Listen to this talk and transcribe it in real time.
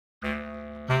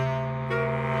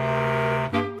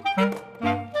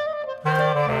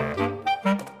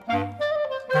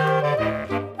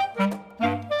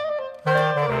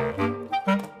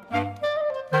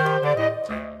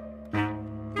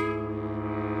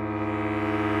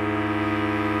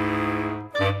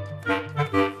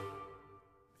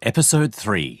Episode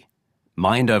 3,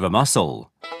 Mind over Muscle,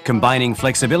 Combining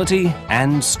Flexibility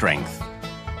and Strength.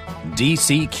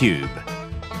 DC³.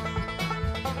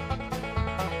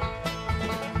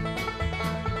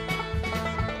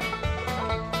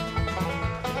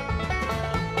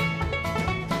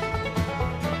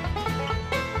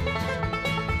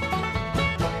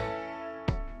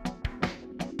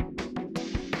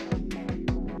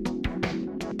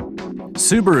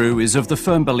 Subaru is of the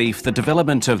firm belief that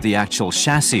development of the actual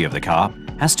chassis of the car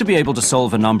has to be able to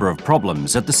solve a number of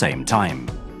problems at the same time.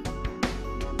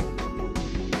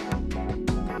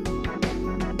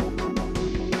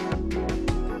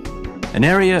 An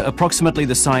area approximately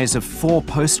the size of 4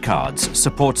 postcards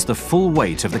supports the full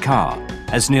weight of the car,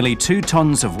 as nearly 2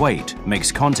 tons of weight makes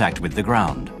contact with the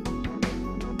ground.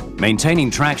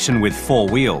 Maintaining traction with 4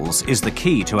 wheels is the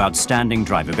key to outstanding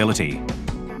drivability.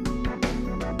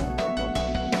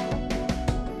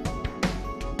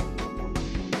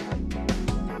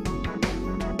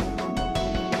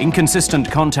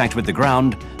 Inconsistent contact with the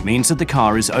ground means that the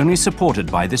car is only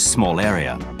supported by this small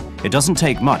area. It doesn't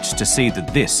take much to see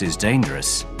that this is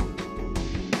dangerous.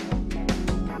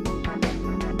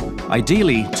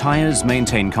 Ideally, tyres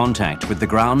maintain contact with the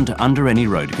ground under any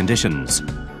road conditions.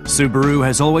 Subaru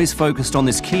has always focused on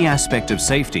this key aspect of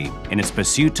safety in its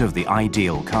pursuit of the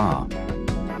ideal car.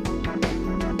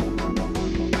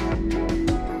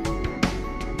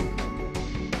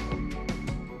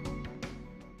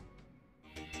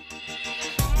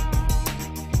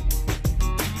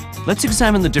 Let's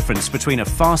examine the difference between a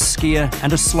fast skier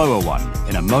and a slower one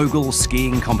in a mogul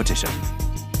skiing competition.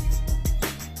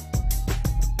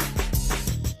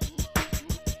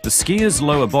 The skier's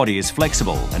lower body is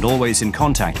flexible and always in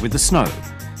contact with the snow.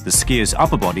 The skier's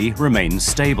upper body remains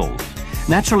stable.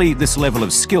 Naturally, this level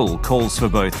of skill calls for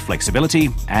both flexibility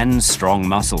and strong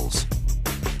muscles.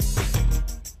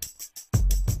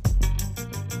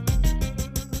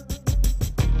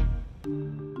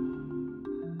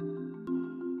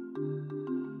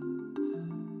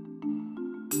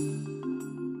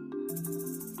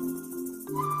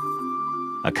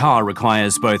 A car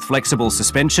requires both flexible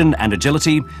suspension and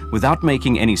agility without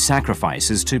making any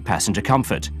sacrifices to passenger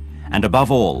comfort. And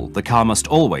above all, the car must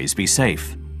always be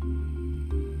safe.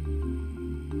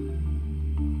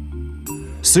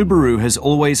 Subaru has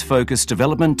always focused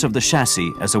development of the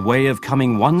chassis as a way of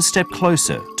coming one step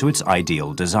closer to its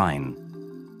ideal design.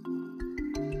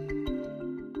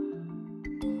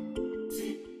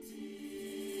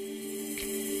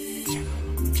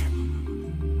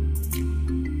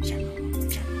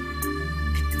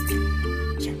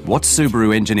 What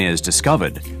Subaru engineers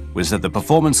discovered was that the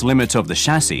performance limit of the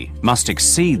chassis must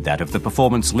exceed that of the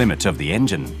performance limit of the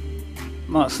engine.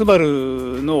 スバ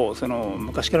ルの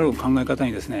昔からの考え方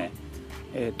にですね、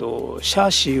シャ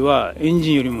ーシーはエン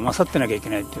ジンよりも勝ってなきゃいけ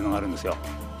ないっていうのがあるんですよ。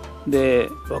で、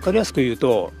分かりやすく言う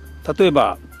と、例え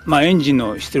ばエンジン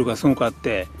の出力がすごくあっ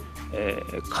て、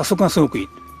加速がすごくいい。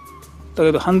だ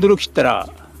けどハンドルを切ったら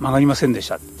曲がりませんでし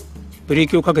た。ブレー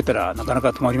キをかけたらなかなか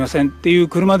止まりませんっていう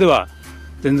車では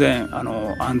全然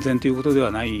安全ということで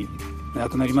はな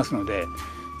くなりますので、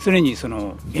常に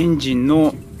エンジン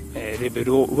のレベ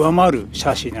ルを上回るシ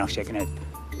ャーシーでなくちゃいけない。いわ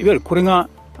ゆるこれが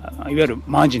いわゆる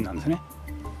マージンなんですね。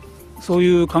そうい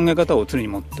う考え方を常に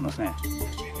持ってますね。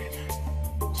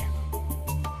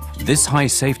This high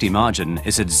safety margin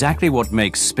is exactly what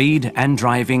makes speed and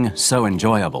driving so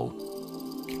enjoyable.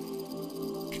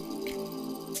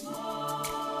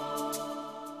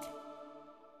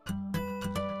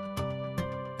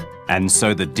 And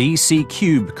so the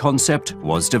DC³ concept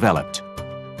was developed.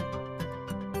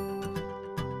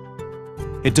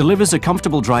 It delivers a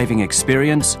comfortable driving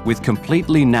experience with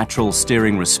completely natural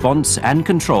steering response and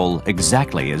control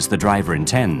exactly as the driver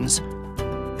intends.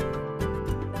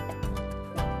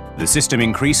 The system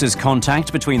increases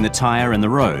contact between the tyre and the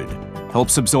road,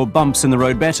 helps absorb bumps in the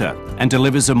road better, and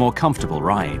delivers a more comfortable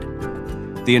ride.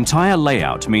 The entire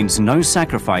layout means no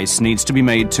sacrifice needs to be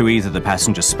made to either the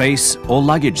passenger space or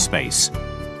luggage space.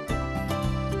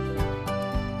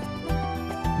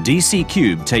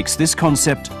 DC³ takes this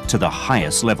concept to the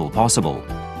highest level possible.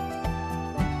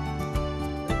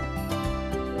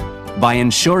 By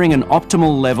ensuring an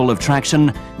optimal level of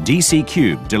traction,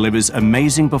 DC³ delivers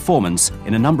amazing performance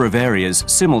in a number of areas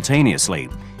simultaneously,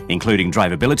 including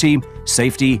drivability,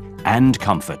 safety, and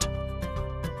comfort.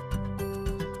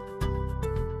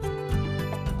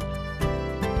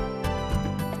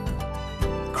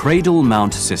 Cradle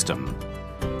mount system.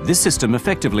 This system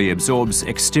effectively absorbs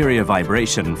exterior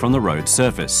vibration from the road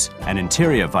surface and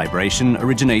interior vibration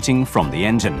originating from the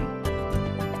engine.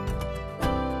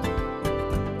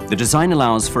 The design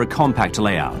allows for a compact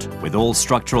layout, with all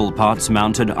structural parts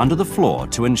mounted under the floor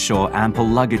to ensure ample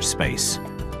luggage space.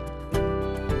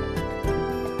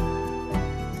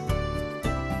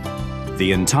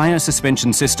 The entire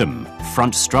suspension system,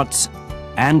 front struts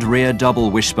and rear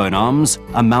double wishbone arms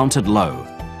are mounted low.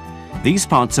 These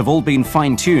parts have all been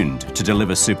fine-tuned to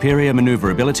deliver superior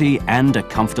maneuverability and a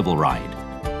comfortable ride.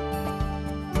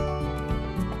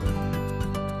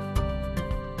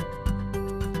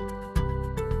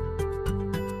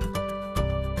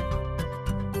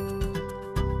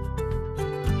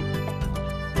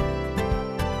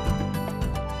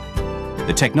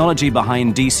 The technology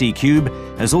behind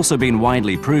DC³ has also been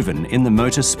widely proven in the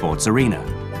motorsports arena.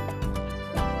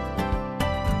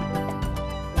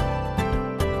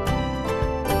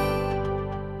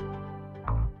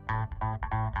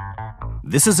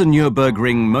 This is a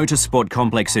Nürburgring motorsport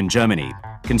complex in Germany,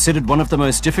 considered one of the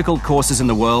most difficult courses in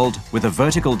the world, with a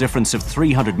vertical difference of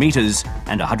 300 meters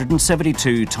and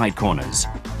 172 tight corners.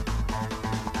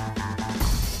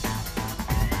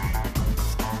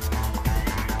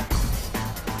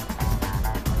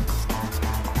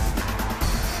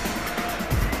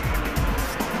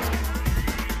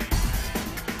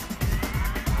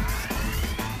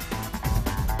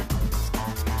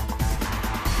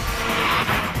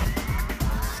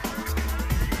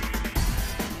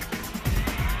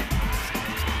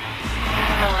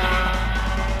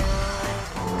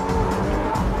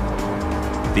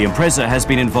 The Impreza has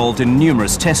been involved in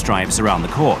numerous test drives around the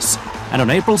course, and on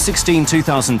April 16,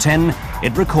 2010,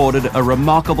 it recorded a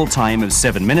remarkable time of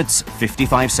 7 minutes,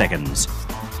 55 seconds.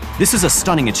 This is a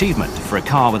stunning achievement for a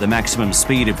car with a maximum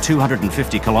speed of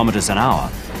 250 kilometers an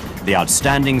hour. The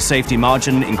outstanding safety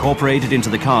margin incorporated into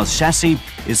the car's chassis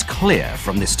is clear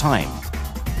from this time.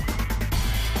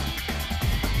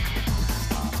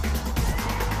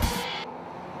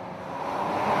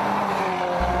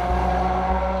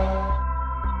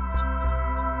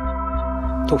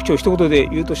 特徴一言で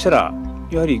言うとしたら、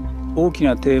やはり大き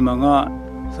なテーマが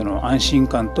その安心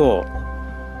感と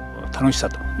楽しさ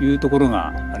というところ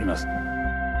があります。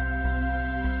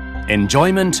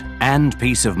Enjoyment and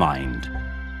peace of mind.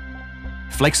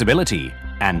 Flexibility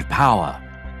and power.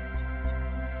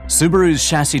 Subaru's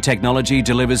chassis technology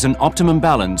delivers an optimum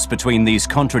balance between these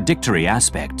contradictory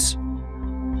aspects.